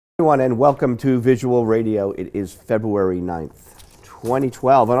Everyone, and welcome to Visual Radio. It is February 9th,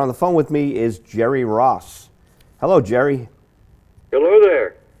 2012, and on the phone with me is Jerry Ross. Hello, Jerry. Hello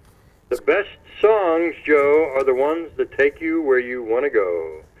there. The best songs, Joe, are the ones that take you where you want to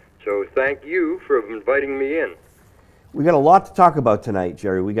go. So thank you for inviting me in. We got a lot to talk about tonight,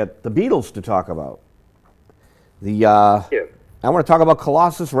 Jerry. We got the Beatles to talk about. I want to talk about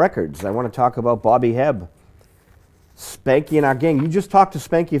Colossus Records. I want to talk about Bobby Hebb. Spanky and our gang. You just talked to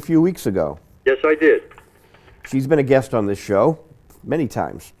Spanky a few weeks ago. Yes, I did. She's been a guest on this show many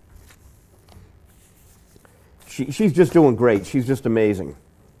times. She's just doing great. She's just amazing.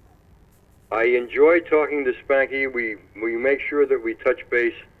 I enjoy talking to Spanky. We make sure that we touch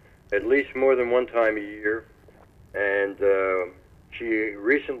base at least more than one time a year. And she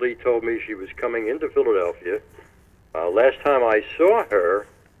recently told me she was coming into Philadelphia. Last time I saw her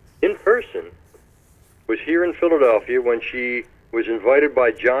in person was here in Philadelphia when she was invited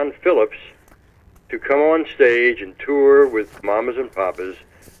by John Phillips to come on stage and tour with Mamas and Papas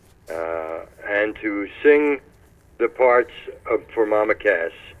and to sing the parts for Mama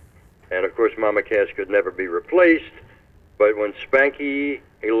Cass. And of course, Mama Cass could never be replaced, but when Spanky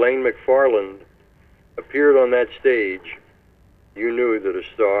Elaine McFarland appeared on that stage, you knew that a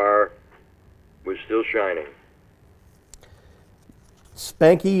star was still shining.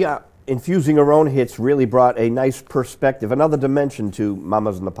 Spanky, infusing her own hits, really brought a nice perspective, another dimension to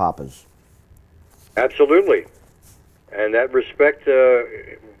Mamas and the Papas. Absolutely. And that respect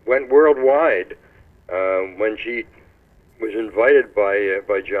went worldwide when she was invited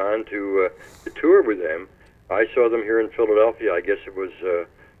by John to tour with them. I saw them here in Philadelphia. I guess it was,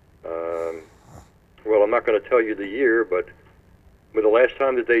 well, I'm not going to tell you the year, but the last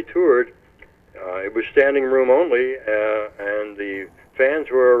time that they toured, it was standing room only, and the fans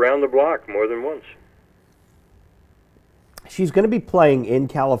were around the block more than once. She's going to be playing in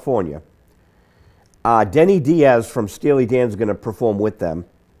California. Denny Diaz from Steely Dan is going to perform with them.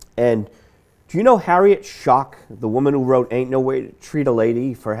 And do you know Harriet Schock, the woman who wrote Ain't No Way to Treat a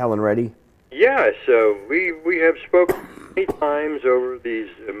Lady for Helen Reddy? Yes, we have spoken many times over these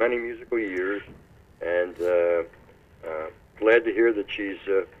many musical years, and glad to hear that she's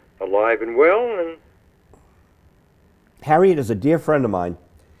alive and well. And Harriet is a dear friend of mine,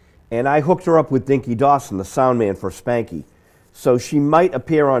 and I hooked her up with Dinky Dawson, the sound man for Spanky. So she might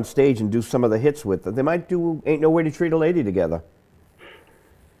appear on stage and do some of the hits with her. They might do Ain't No Way to Treat a Lady together.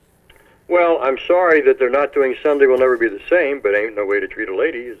 Well, I'm sorry that they're not doing Sunday Will Never Be the Same, but Ain't No Way to Treat a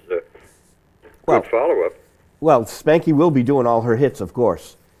Lady is a good follow-up. Well, Spanky will be doing all her hits, of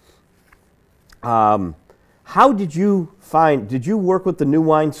course. How did you work with the New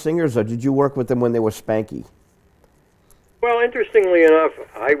Wine Singers, or did you work with them when they were Spanky? Well, interestingly enough,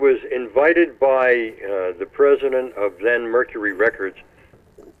 I was invited by the president of then Mercury Records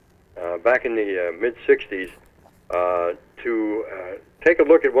back in the mid-'60s to take a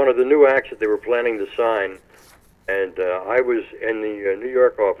look at one of the new acts that they were planning to sign. And I was in the New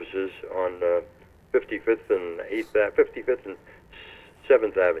York offices on 55th and 55th and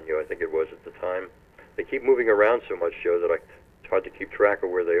 7th Avenue, I think it was at the time. They keep moving around so much, Joe, that it's hard to keep track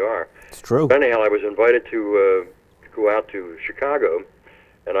of where they are. It's true. But anyhow, I was invited to go out to Chicago,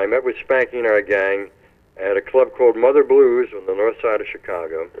 and I met with Spanky and our gang at a club called Mother Blues on the north side of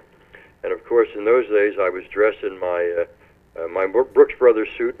Chicago. And of course, in those days, I was dressed in my Brooks Brothers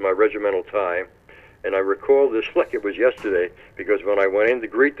suit, my regimental tie. And I recall this like it was yesterday, because when I went in to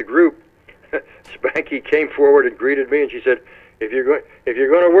greet the group, Spanky came forward and greeted me, and she said, "If you're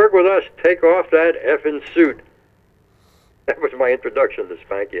going to work with us, take off that effing suit." That was my introduction to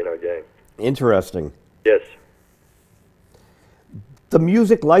Spanky and our gang. Interesting. Yes. The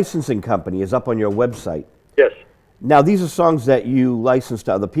music licensing company is up on your website. Yes. Now, these are songs that you license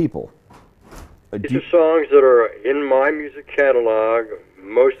to other people. These are songs that are in my music catalog,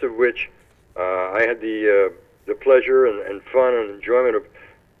 most of which I had the pleasure and fun and enjoyment of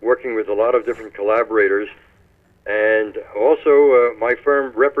working with a lot of different collaborators. And also, my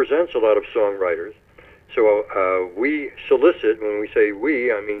firm represents a lot of songwriters. So we solicit, when we say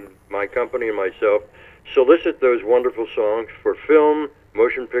we, I mean my company and myself, solicit those wonderful songs for film,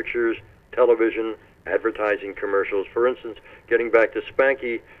 motion pictures, television, advertising commercials. For instance, getting back to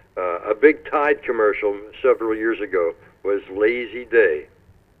Spanky, a big Tide commercial several years ago was Lazy Day.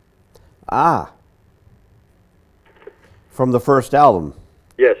 Ah. From the first album.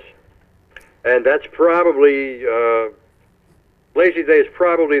 Yes. And that's probably, Lazy Day is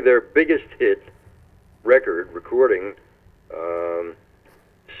probably their biggest hit recording.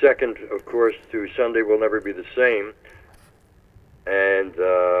 Second, of course, to Sunday Will Never Be the Same. And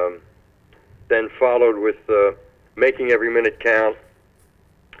then followed with Making Every Minute Count,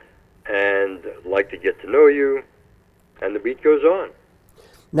 and Like to Get to Know You, and the beat goes on.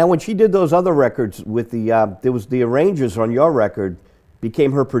 Now, when she did those other records with the, there was the arrangers on your record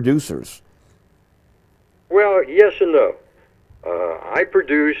became her producers. Well, yes and no. I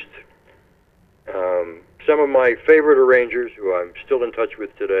produced some of my favorite arrangers, who I'm still in touch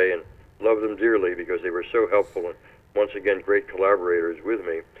with today and love them dearly because they were so helpful and, once again, great collaborators with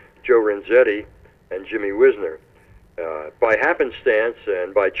me, Joe Renzetti and Jimmy Wisner. By happenstance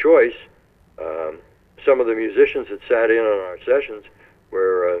and by choice, some of the musicians that sat in on our sessions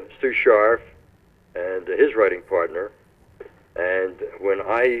were Stu Scharf and his writing partner. And when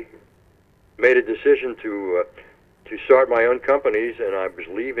I made a decision to start my own companies, and I was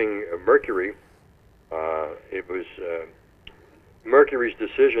leaving Mercury, it was Mercury's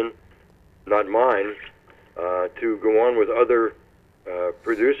decision, not mine, to go on with other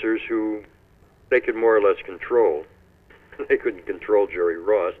producers who they could more or less control. They couldn't control Jerry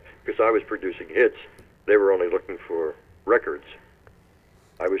Ross because I was producing hits. They were only looking for records.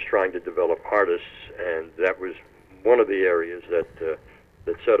 I was trying to develop artists, and that was one of the areas that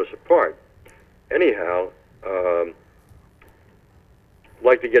set us apart. Anyhow,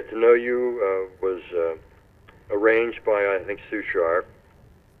 Like to Get to Know You was arranged by, I think, Stu Scharf.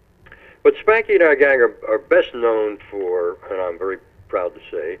 But Spanky and our gang are best known for, and I'm very proud to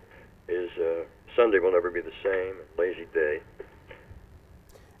say, is Sunday Will Never Be the Same, and Lazy Day.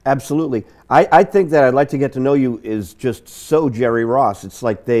 Absolutely. I think that I'd Like to Get to Know You is just so Jerry Ross. It's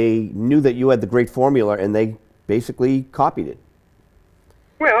like they knew that you had the great formula and they basically copied it.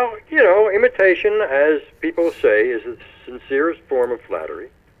 Well, you know, imitation, as people say, is the sincerest form of flattery.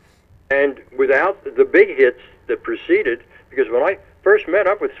 And without the big hits that preceded, because when I first met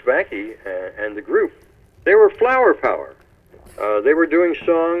up with Spanky and the group, they were flower power. They were doing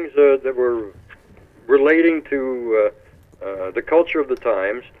songs that were relating to the culture of the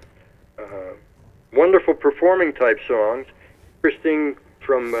times, wonderful performing type songs, interesting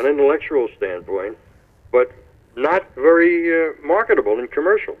from an intellectual standpoint, but not very marketable and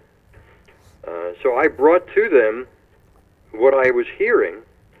commercial. So I brought to them what I was hearing,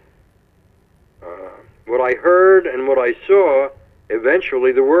 what I heard and what I saw,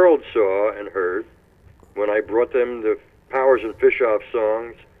 eventually the world saw and heard, when I brought them the Powers and Fishoff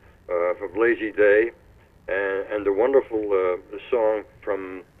songs of Lazy Day, and the wonderful the song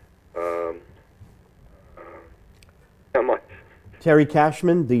from Terry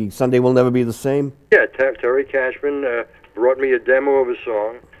Cashman, the Sunday Will Never Be the Same. Yeah, Terry Cashman brought me a demo of a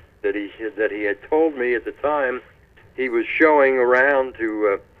song that he had told me at the time he was showing around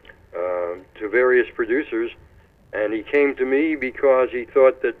to various producers, and he came to me because he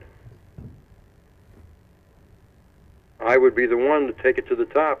thought that I would be the one to take it to the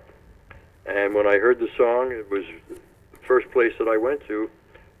top. And when I heard the song, it was the first place that I went to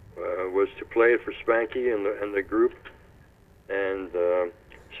was to play it for Spanky and the group, and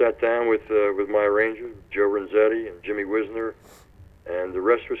sat down with my arranger, Joe Renzetti and Jimmy Wisner, and the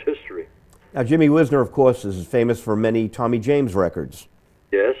rest was history. Now, Jimmy Wisner, of course, is famous for many Tommy James records.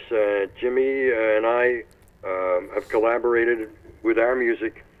 Yes, Jimmy and I have collaborated with our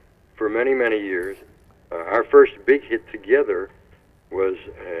music for many, many years. Our first big hit together was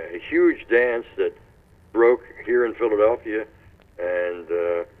a huge dance that broke here in Philadelphia, and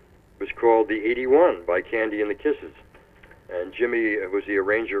was called The 81 by Candy and the Kisses. And Jimmy was the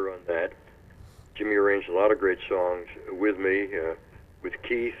arranger on that. Jimmy arranged a lot of great songs with me, with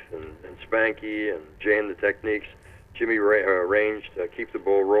Keith and Spanky and Jay and the Techniques. Jimmy arranged Keep the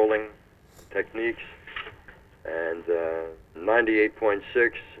Ball Rolling, Techniques, and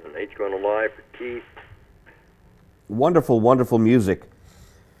 98.6 and Ain't Gonna Lie for Keith. Wonderful, wonderful music.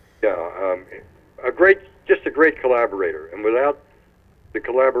 Yeah, just a great collaborator. And without the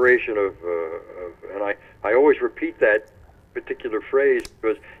collaboration of and I always repeat that particular phrase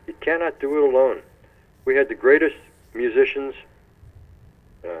because you cannot do it alone. We had the greatest musicians,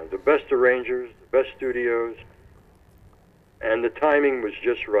 the best arrangers, the best studios, and the timing was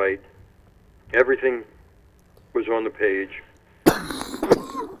just right. Everything was on the page.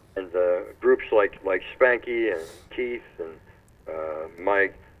 And groups like Spanky and Keith and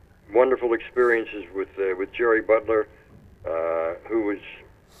my wonderful experiences with Jerry Butler, who was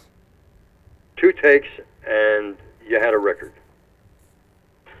 2 takes and you had a record.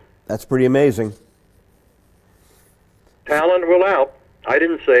 That's pretty amazing. Talent will out. I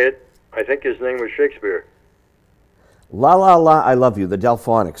didn't say it. I think his name was Shakespeare. La La La, I Love You, the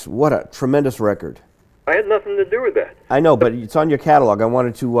Delphonics. What a tremendous record. I had nothing to do with that. I know, but it's on your catalog. I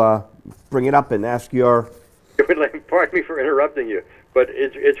wanted to bring it up and ask your... Pardon me for interrupting you, but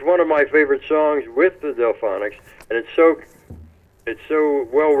it's one of my favorite songs with the Delphonics, and it's so it's so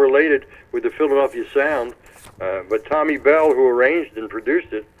well related with the Philadelphia sound. But Tommy Bell, who arranged and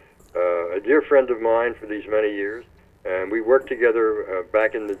produced it, a dear friend of mine for these many years, and we worked together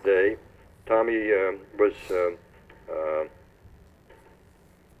back in the day. Tommy was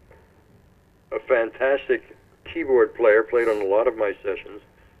a fantastic keyboard player, played on a lot of my sessions,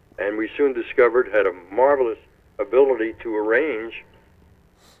 and we soon discovered had a marvelous ability to arrange,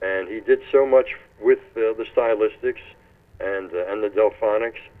 and he did so much with the stylistics and the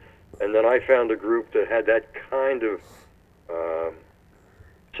Delphonics. And then I found a group that had that kind of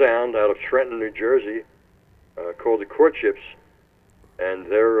sound out of Trenton, New Jersey, called the Courtships, and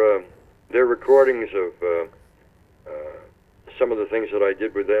their recordings of some of the things that I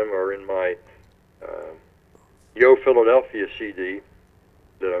did with them are in my Yo Philadelphia CD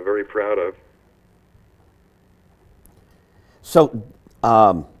that I'm very proud of. So,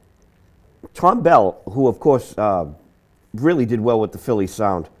 Tom Bell, who of course really did well with the Philly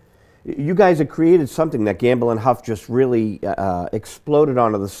sound, you guys had created something that Gamble and Huff just really exploded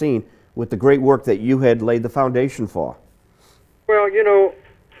onto the scene with the great work that you had laid the foundation for. Well, you know,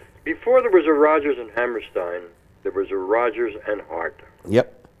 before there was a Rodgers and Hammerstein, there was a Rodgers and Hart.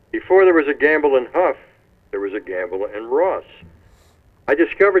 Yep. Before there was a Gamble and Huff, there was a Gamble and Ross. I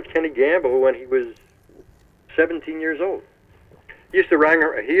discovered Kenny Gamble when he was 17 years old. He used to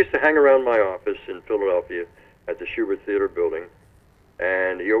hang around my office in Philadelphia at the Schubert Theater building,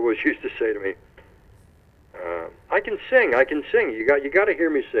 and he always used to say to me, I can sing. You got to hear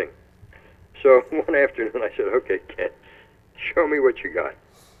me sing." So one afternoon I said, "Okay, Ken, show me what you got."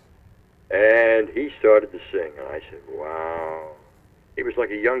 And he started to sing, and I said, "Wow." He was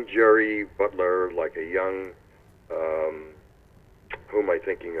like a young Jerry Butler, like a young, who am I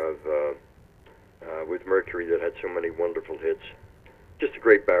thinking of, with Mercury that had so many wonderful hits. Just a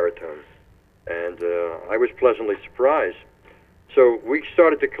great baritone. And I was pleasantly surprised. So we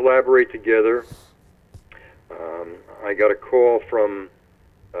started to collaborate together. I got a call from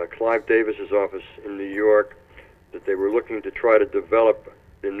Clive Davis's office in New York that they were looking to try to develop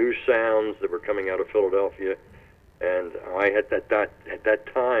the new sounds that were coming out of Philadelphia. And I, at that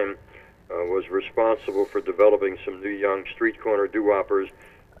time, was responsible for developing some new young street corner doo-woppers.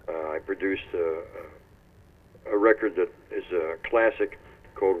 I produced a record that is a classic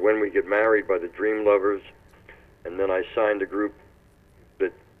called "When We Get Married" by the Dream Lovers. And then I signed a group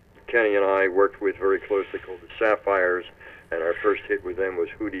that Kenny and I worked with very closely called the Sapphires, and our first hit with them was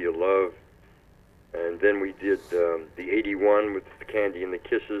 "Who Do You Love?" And then we did the 81 with the Candy and the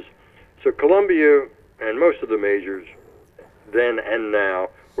Kisses. So Columbia and most of the majors, then and now,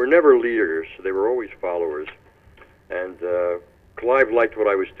 were never leaders. They were always followers. And Clive liked what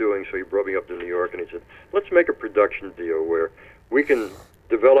I was doing, so he brought me up to New York, and he said, "Let's make a production deal where we can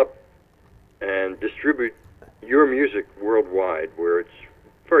develop and distribute your music worldwide, where it's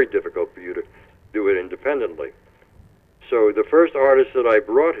very difficult for you to do it independently." So the first artist that I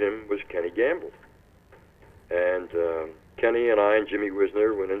brought him was Kenny Gamble. And Kenny and I and Jimmy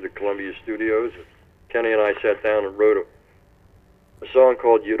Wisner went into Columbia Studios. Kenny and I sat down and wrote a song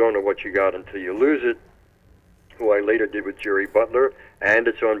called "You Don't Know What You Got Until You Lose It," who I later did with Jerry Butler, and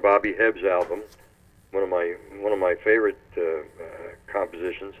it's on Bobby Hebb's album, one of my favorite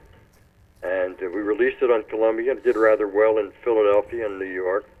compositions. And we released it on Columbia, and it did rather well in Philadelphia and New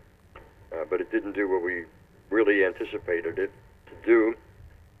York, but it didn't do what we really anticipated it to do.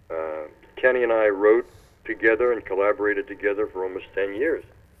 Kenny and I wrote together and collaborated together for almost 10 years.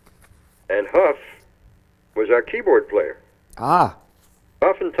 And Huff was our keyboard player. Ah.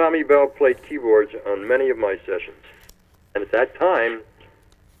 Huff and Tommy Bell played keyboards on many of my sessions. And at that time,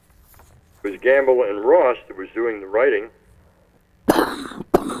 it was Gamble and Ross that was doing the writing.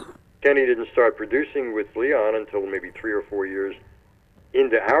 Kenny didn't start producing with Leon until maybe 3 or 4 years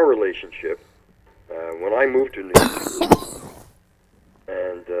into our relationship, when I moved to New York.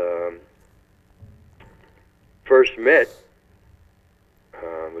 And first met,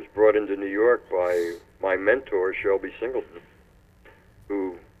 was brought into New York by my mentor, Shelby Singleton,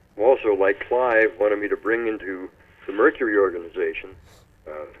 who also, like Clive, wanted me to bring into the Mercury organization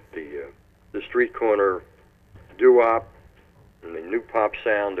the street corner doo-wop and the new pop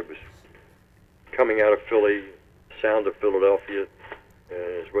sound that was coming out of Philly. Sound of Philadelphia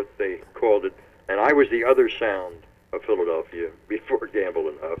is what they called it. And I was the other sound of Philadelphia before Gamble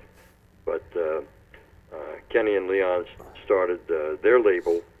and Huff. But Kenny and Leon started their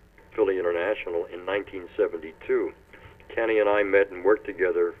label, Philly International, in 1972. Kenny and I met and worked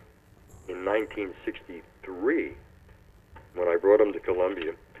together in 1963 when I brought him to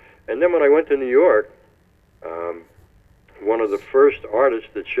Columbia. And then when I went to New York, one of the first artists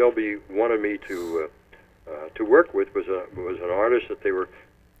that Shelby wanted me to to work with was an artist that they were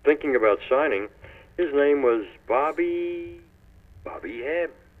thinking about signing. His name was Bobby Hebb,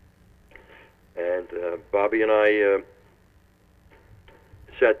 and Bobby and I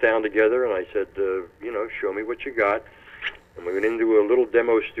sat down together, and I said, show me what you got. And we went into a little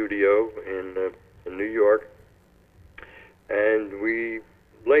demo studio in New York, and we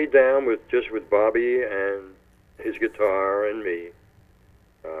laid down with Bobby and his guitar and me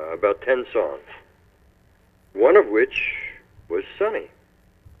about 10 songs, one of which was Sunny.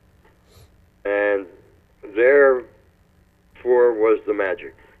 And therefore was the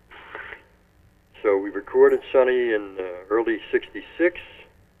magic. So we recorded Sunny in early '66,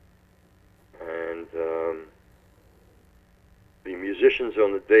 and the musicians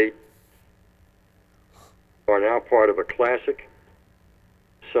on the date are now part of a classic.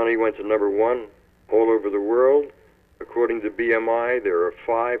 Sunny went to #1 all over the world. According to BMI, there are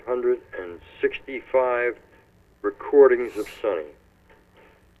 565 recordings of Sunny.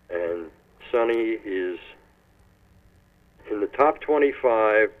 And Sunny is in the top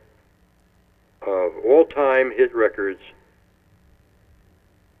 25 of all-time hit records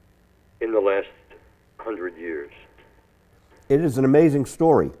in the last 100 years. It is an amazing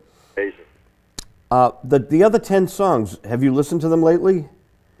story. Amazing. The other 10 songs, have you listened to them lately?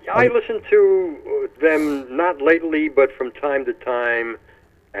 I listen to them not lately, but from time to time,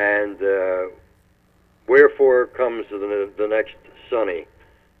 and wherefore comes the next Sunny.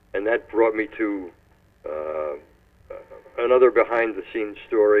 And that brought me to another behind-the-scenes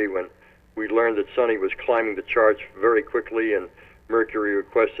story when we learned that Sunny was climbing the charts very quickly, and Mercury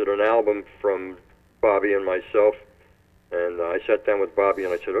requested an album from Bobby and myself. And I sat down with Bobby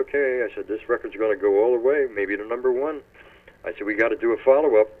and I said, okay, I said, this record's going to go all the way, maybe to #1. I said, we got to do a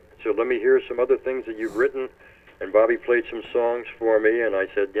follow-up. So let me hear some other things that you've written. And Bobby played some songs for me, and I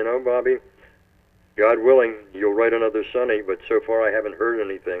said, Bobby, God willing, you'll write another Sunny, but so far I haven't heard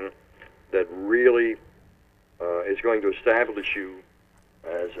anything that really is going to establish you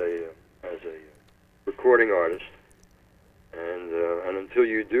as a recording artist. And until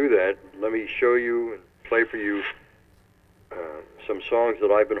you do that, let me show you and play for you some songs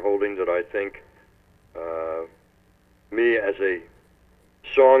that I've been holding that I think me as a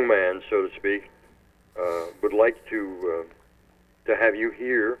songman, so to speak, would like to have you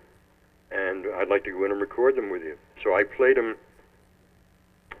hear, and I'd like to go in and record them with you. So I played him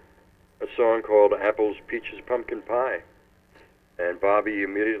a song called Apples, Peaches, Pumpkin Pie, and Bobby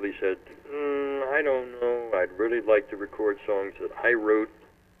immediately said, I don't know, I'd really like to record songs that I wrote.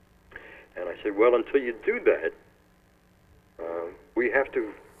 And I said, well, until you do that, we have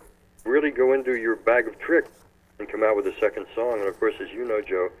to really go into your bag of tricks and come out with a second song. And of course, as you know,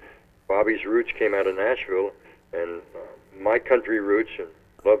 Joe, Bobby's roots came out of Nashville, and my country roots, and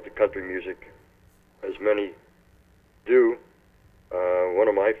love the country music as many do. One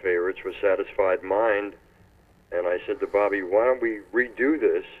of my favorites was Satisfied Mind, and I said to Bobby, why don't we redo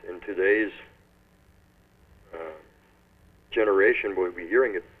this in today's generation? We'll be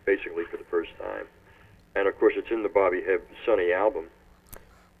hearing it basically for the first time. And of course, it's in the Bobby Hebb Sunny album.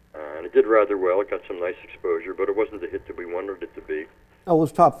 And it did rather well. It got some nice exposure, but it wasn't the hit that we wanted it to be. Oh, it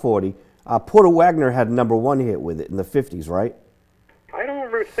was top 40. Porter Wagner had a #1 hit with it in the 50s, right? I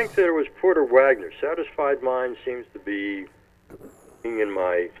don't really think that it was Porter Wagner. Satisfied Mind seems to be in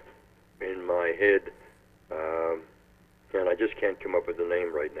my head, and I just can't come up with the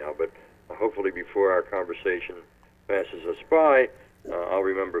name right now. But hopefully, before our conversation passes us by, I'll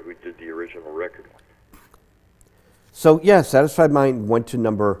remember who did the original record. So yeah, Satisfied Mind went to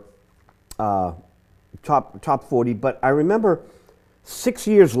top 40. But I remember 6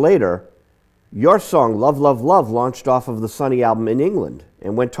 years later, your song "Love, Love, Love" launched off of the Sunny album in England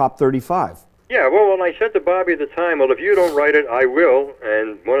and went top 35. Yeah, well, when I said to Bobby at the time, well, if you don't write it, I will.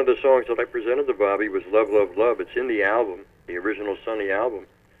 And one of the songs that I presented to Bobby was "Love, Love, Love." It's in the album, the original Sunny album.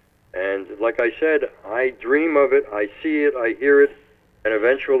 And like I said, I dream of it, I see it, I hear it, and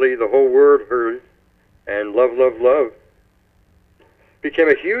eventually the whole world heard it. And "Love, Love, Love" became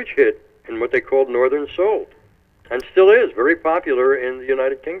a huge hit in what they called Northern Soul, and still is very popular in the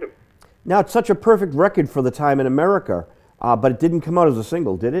United Kingdom. Now, it's such a perfect record for the time in America, but it didn't come out as a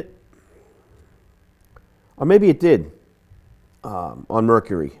single, did it? Or maybe it did on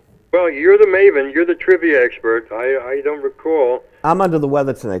Mercury. Well, you're the maven, you're the trivia expert. I don't recall. I'm under the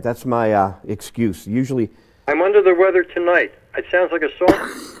weather tonight. That's my excuse. Usually, I'm under the weather tonight. It sounds like a song.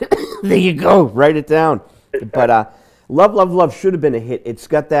 there you go. Write it down. But "Love, Love, Love" should have been a hit. It's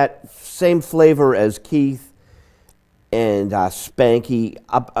got that same flavor as Keith and Spanky.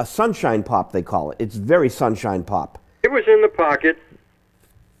 A sunshine pop, they call it. It's very sunshine pop. It was in the pocket,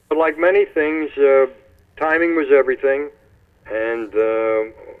 but like many things, timing was everything, and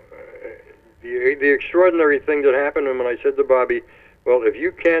the extraordinary thing that happened when I said to Bobby, well, if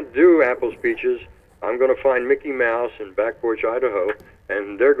you can't do Apples Peaches, I'm going to find Mickey Mouse in Back Porch, Idaho,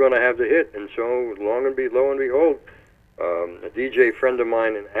 and they're going to have the hit. And so, lo and behold, a DJ friend of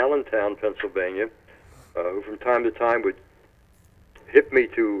mine in Allentown, Pennsylvania, who from time to time would hip me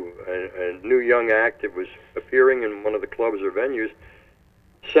to a new young act that was appearing in one of the clubs or venues,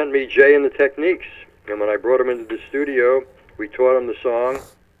 sent me Jay and the Techniques. And when I brought him into the studio, we taught him the song,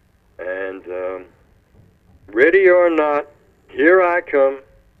 and ready or not, here I come.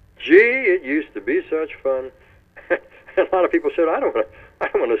 Gee, it used to be such fun. And a lot of people said, I don't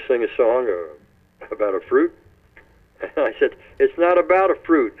want to sing a song about a fruit. And I said, it's not about a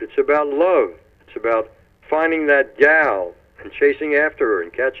fruit. It's about love. It's about finding that gal and chasing after her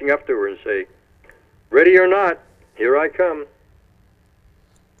and catching up to her and say, ready or not, here I come.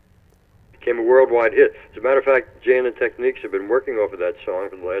 Became a worldwide hit. As a matter of fact, Jay and the Techniques have been working off of that song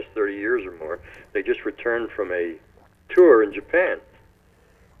for the last 30 years or more. They just returned from a tour in Japan.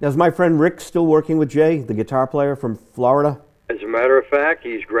 Now, is my friend Rick still working with Jay, the guitar player from Florida? As a matter of fact,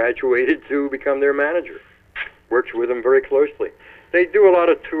 he's graduated to become their manager. Works with them very closely. They do a lot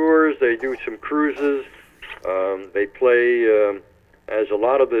of tours. They do some cruises. They play, as a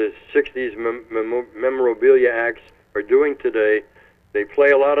lot of the 60s memorabilia acts are doing today, they play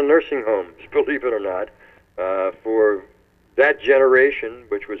a lot of nursing homes, believe it or not, for that generation,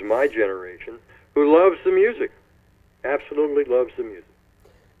 which was my generation, who loves the music, absolutely loves the music.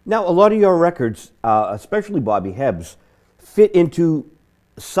 Now, a lot of your records, especially Bobby Hebb's, fit into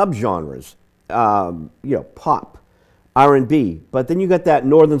subgenres, pop, R&B, but then you got that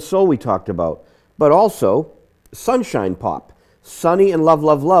Northern Soul we talked about, but also sunshine pop. Sunny and Love,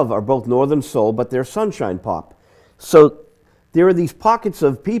 Love, Love are both Northern Soul, but they're sunshine pop. So there are these pockets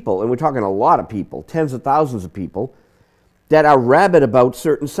of people, and we're talking a lot of people, tens of thousands of people, that are rabid about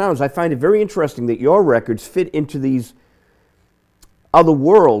certain sounds. I find it very interesting that your records fit into these other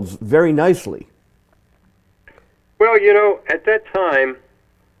worlds very nicely. Well, at that time,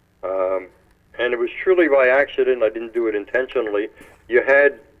 and it was truly by accident, I didn't do it intentionally, you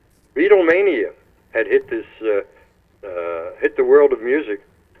had Beatlemania had hit the world of music.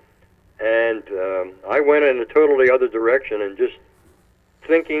 And I went in a totally other direction and just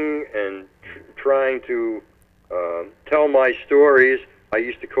thinking and trying to tell my stories. I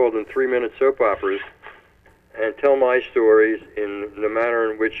used to call them 3-minute soap operas, and tell my stories in the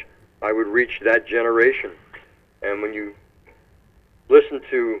manner in which I would reach that generation. And when you listen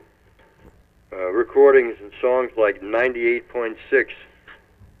to recordings and songs like 98.6,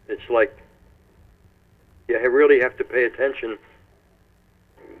 it's like you really have to pay attention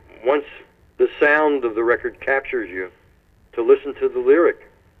once the sound of the record captures you to listen to the lyric.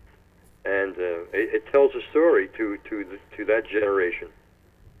 And it tells a story to that generation.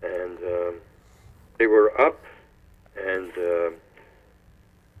 And they were up and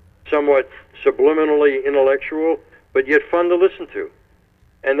somewhat subliminally intellectual, but yet fun to listen to.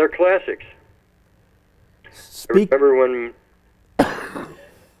 And they're classics. I remember when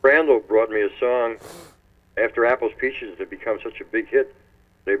Randall brought me a song after Apples Peaches had become such a big hit.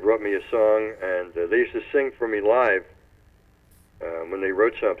 They brought me a song, and they used to sing for me live when they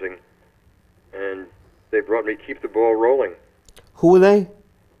wrote something. And they brought me Keep the Ball Rolling. Who were they?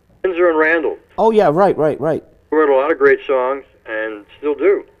 Windsor and Randall. Oh, yeah, right. Who wrote a lot of great songs and still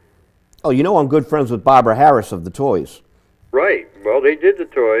do. Oh, I'm good friends with Barbara Harris of the Toys. Right. Well, they did the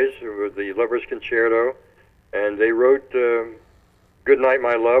Toys with the Lover's Concerto, and they wrote Good Night,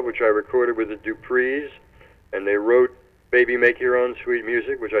 My Love, which I recorded with the Duprees, and they wrote Baby Make Your Own Sweet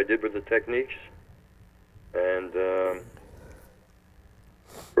Music, which I did with the Techniques, and were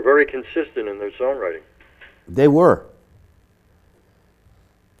very consistent in their songwriting. They were.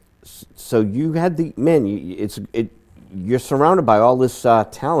 So you had you're surrounded by all this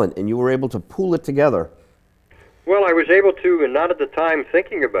talent, and you were able to pool it together. Well, I was able to, and not at the time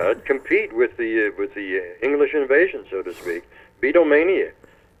thinking about it, compete with the English invasion, so to speak, Beatlemania.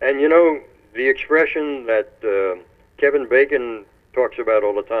 And the expression that Kevin Bacon talks about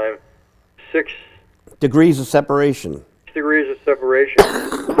all the time, 6 degrees of separation. 6 degrees of separation.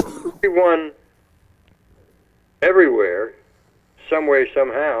 Everyone, everywhere, some way,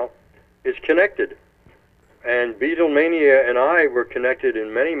 somehow, is connected. And Beatlemania and I were connected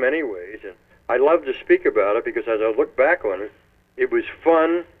in many, many ways. And I love to speak about it because as I look back on it, it was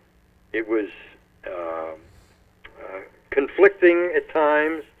fun. It was conflicting at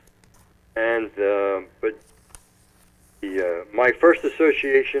times. And but my first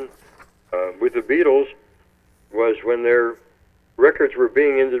association with the Beatles was when their records were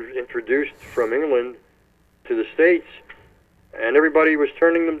being introduced from England to the States, and everybody was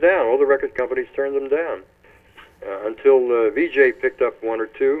turning them down. All the record companies turned them down until VJ picked up one or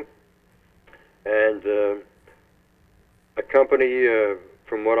two, and a company,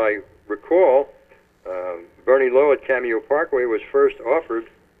 from what I recall, Bernie Lowe at Cameo Parkway was first offered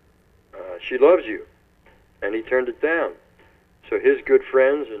She Loves You, and he turned it down. So his good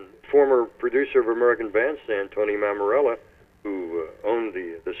friends and former producer of American Bandstand, Tony Mammarella, who owned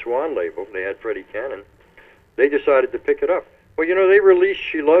the Swan label, they had Freddie Cannon, they decided to pick it up. Well, you know, they released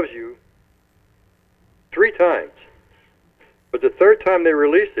She Loves You 3 times. But the third time they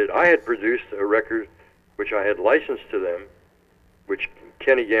released it, I had produced a record which I had licensed to them, which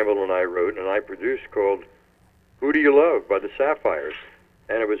Kenny Gamble and I wrote, and I produced, called Who Do You Love by the Sapphires.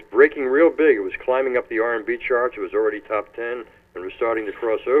 And it was breaking real big. It was climbing up the R&B charts. It was already top 10 and was starting to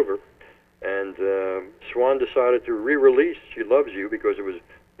cross over. And Swan decided to re-release She Loves You because it was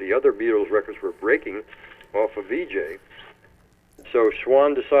the other Beatles records were breaking off of VJ. So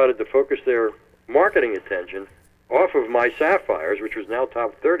Swan decided to focus their marketing attention off of My Sapphires, which was now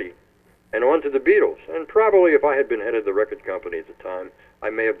top 30, and onto the Beatles. And probably if I had been head of the record company at the time, I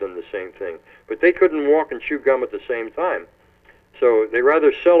may have done the same thing. But they couldn't walk and chew gum at the same time. So they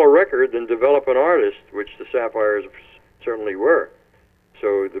rather sell a record than develop an artist, which the Sapphires certainly were.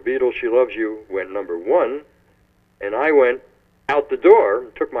 So the Beatles' She Loves You went #1, and I went out the door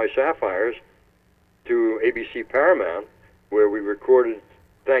and took My Sapphires to ABC Paramount, where we recorded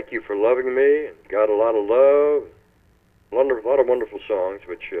Thank You for Loving Me, and Got a Lot of Love, a lot of wonderful songs,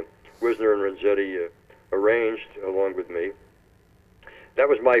 which Wisner and Renzetti arranged along with me. That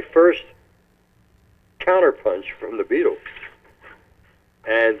was my first counterpunch from the Beatles.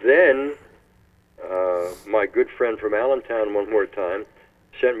 And then my good friend from Allentown one more time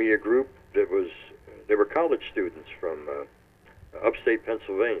sent me a group that was, they were college students from upstate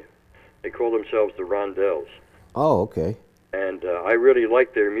Pennsylvania. They called themselves the Rondells. Oh, okay. And I really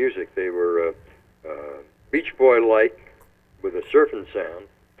liked their music. They were Beach Boy-like with a surfing sound.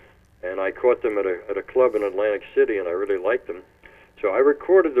 And I caught them at a club in Atlantic City, and I really liked them. So I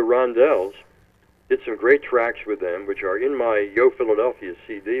recorded the Rondells, did some great tracks with them, which are in my Yo Philadelphia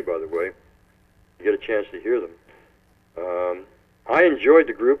CD, by the way. You get a chance to hear them. I enjoyed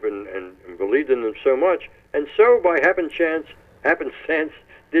the group and believed in them so much, and so by happenstance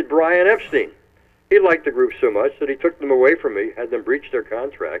did Brian Epstein. He liked the group so much that he took them away from me, had them breach their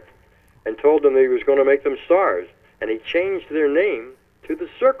contract, and told them that he was going to make them stars, and he changed their name to The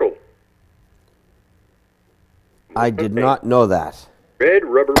Circle. I did not know that. Red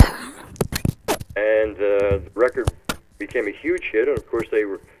Rubber. And the record became a huge hit, and of course they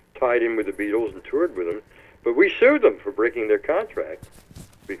were tied in with the Beatles and toured with them. But we sued them for breaking their contract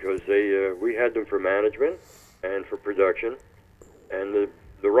because we had them for management and for production, and the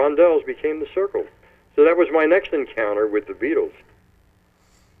Rondells became The Circle. So that was my next encounter with the Beatles.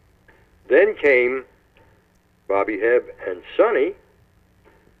 Then came Bobby Hebb and Sonny,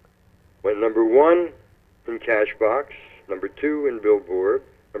 went #1 in Cashbox, #2 in Billboard,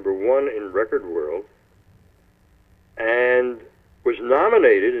 #1 in Record World, and was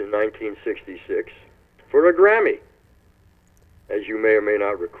nominated in 1966 for a Grammy, as you may or may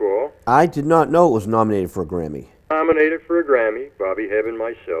not recall. I did not know it was nominated for a Grammy. Nominated for a Grammy, Bobby Hebb and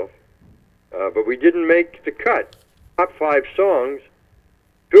myself, but we didn't make the cut. Top 5 songs,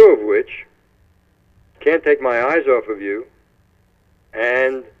 2 of which, Can't Take My Eyes Off of You,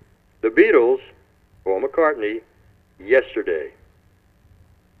 and the Beatles, Paul McCartney, Yesterday.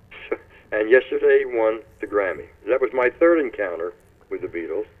 And Yesterday won the Grammy. That was my third encounter with the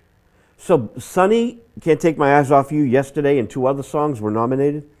Beatles. So Sonny, Can't Take My Eyes Off You, Yesterday, and 2 other songs were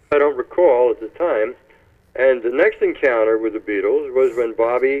nominated? I don't recall at the time. And the next encounter with the Beatles was when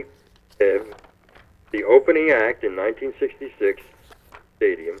Bobby Hebb, the opening act in 1966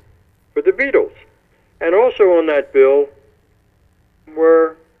 Stadium, for the Beatles. And also on that bill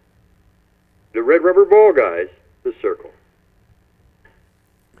were the Red Rubber Ball guys, The Circle.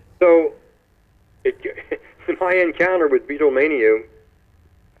 So my encounter with Beatlemania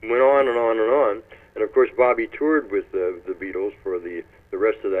went on and on and on. And of course, Bobby toured with the Beatles for the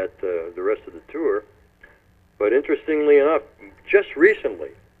rest of the tour. But interestingly enough, just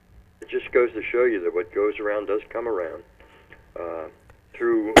recently, it just goes to show you that what goes around does come around.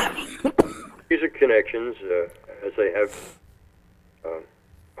 Through music connections, as they have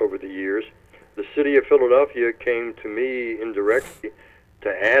over the years, the city of Philadelphia came to me indirectly to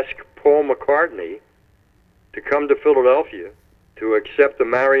ask Paul McCartney to come to Philadelphia to accept the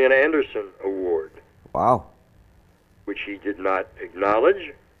Marian Anderson Award. Wow. Which he did not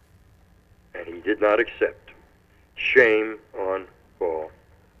acknowledge and he did not accept. Shame on Paul.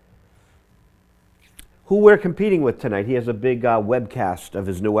 who we're competing with tonight. He has a big webcast of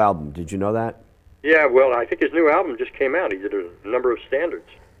his new album. Did you know that? Yeah, well, I think his new album just came out. He did a number of standards.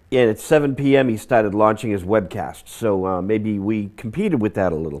 Yeah, at 7 p.m. he started launching his webcast. So maybe we competed with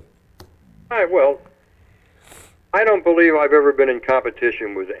that a little. All right, well, I don't believe I've ever been in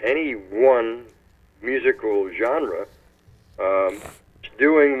competition with any one musical genre.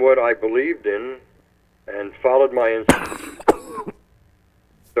 Doing what I believed in and followed my instincts.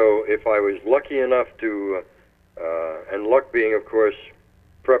 So if I was lucky enough to, and luck being, of course,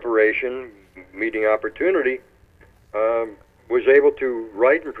 preparation, meeting opportunity, was able to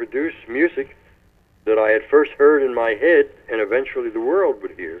write and produce music that I had first heard in my head and eventually the world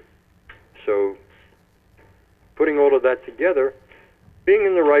would hear. So putting all of that together, being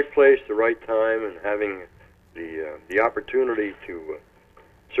in the right place, the right time, and having the opportunity to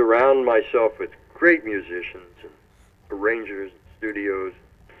surround myself with great musicians and arrangers and studios,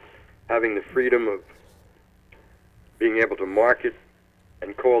 having the freedom of being able to market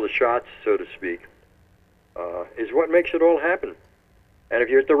and call the shots, so to speak, is what makes it all happen. And if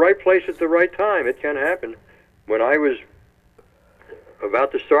you're at the right place at the right time, it can happen. When I was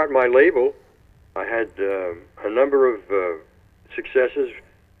about to start my label, I had a number of successes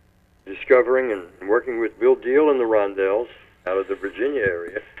discovering and working with Bill Deal and the Rondells out of the Virginia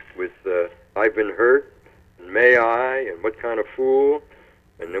area with I've Been Hurt, and May I, and What Kind of Fool,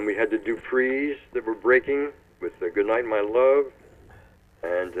 and then we had the Duprees that were breaking with Good Night My Love,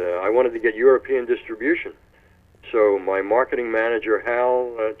 and I wanted to get European distribution. So my marketing manager,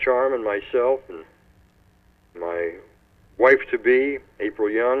 Hal Charm, and myself, and my wife-to-be, April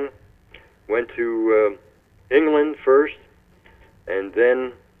Young, went to England first, and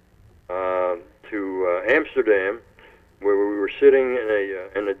then to Amsterdam, where we were sitting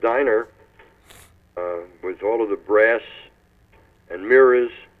in a diner with all of the brass and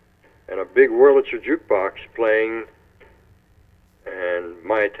mirrors and a big Wurlitzer jukebox playing, and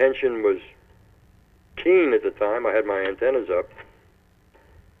my attention was keen at the time. I had my antennas up,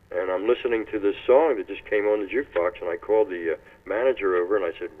 and I'm listening to this song that just came on the jukebox, and I called the manager over, and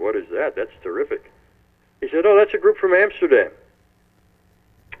I said, "What is that? That's terrific." He said, "Oh, that's a group from Amsterdam."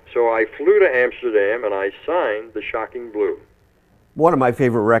 So I flew to Amsterdam, and I signed The Shocking Blue. One of my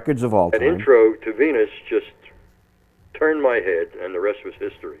favorite records of all time. That intro to Venus just turned my head, and the rest was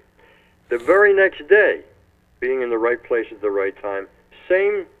history. The very next day, being in the right place at the right time,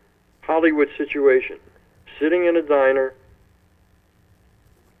 same Hollywood situation. Sitting in a diner,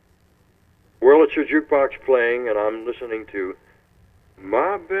 Wurlitzer jukebox playing, and I'm listening to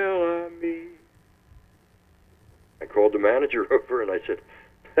Ma Belle Amie. I called the manager over, and I said,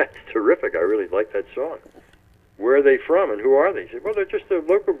 "That's terrific. I really like that song. Where are they from, and who are they?" He said, "Well, they're just a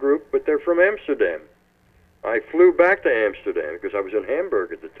local group, but they're from Amsterdam." I flew back to Amsterdam, because I was in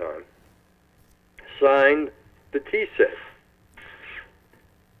Hamburg at the time, signed the tea set,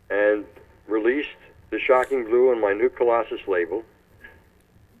 and released The Shocking Blue on my new Colossus label.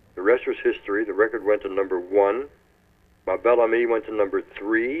 The rest was history. The record went to #1. Ma Belle Amie went to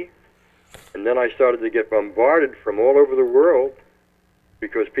 #3. And then I started to get bombarded from all over the world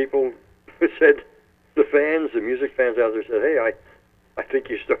because people said, the fans, the music fans out there said, "Hey, I think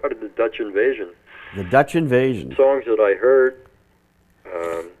you started the Dutch Invasion." The Dutch Invasion. Songs that I heard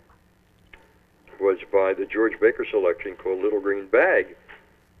was by the George Baker selection called Little Green Bag,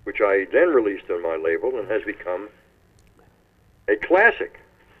 which I then released on my label and has become a classic.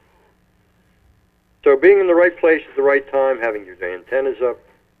 So being in the right place at the right time, having your antennas up,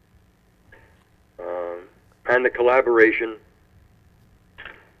 and the collaboration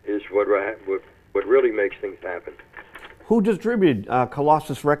is what really makes things happen. Who distributed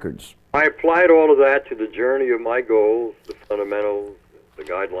Colossus Records? I applied all of that to the journey of my goals, the fundamentals, the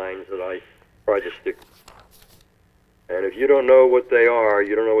guidelines that I tried to stick to. And if you don't know what they are,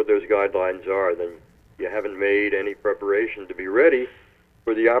 you don't know what those guidelines are, then you haven't made any preparation to be ready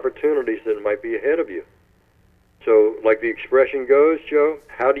for the opportunities that might be ahead of you. So, like the expression goes, Joe,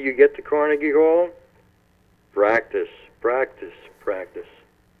 how do you get to Carnegie Hall? Practice, practice, practice.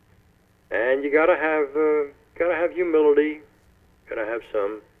 And you gotta have humility, gotta have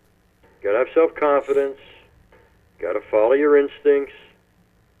self-confidence, gotta follow your instincts.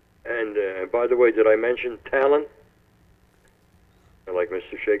 And by the way, did I mention talent? And like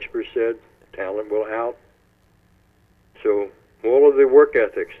Mr. Shakespeare said, talent will out. So all of the work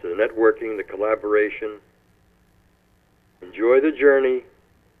ethics, the networking, the collaboration, enjoy the journey,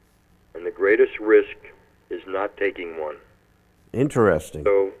 and the greatest risk is not taking one. Interesting.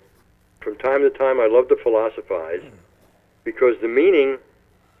 So from time to time I love to philosophize, because the meaning,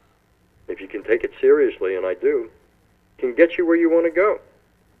 if you can take it seriously, and I do, can get you where you want to go.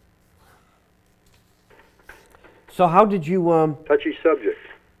 So how did you... Touchy subject,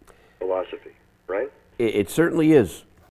 philosophy, right? It certainly is.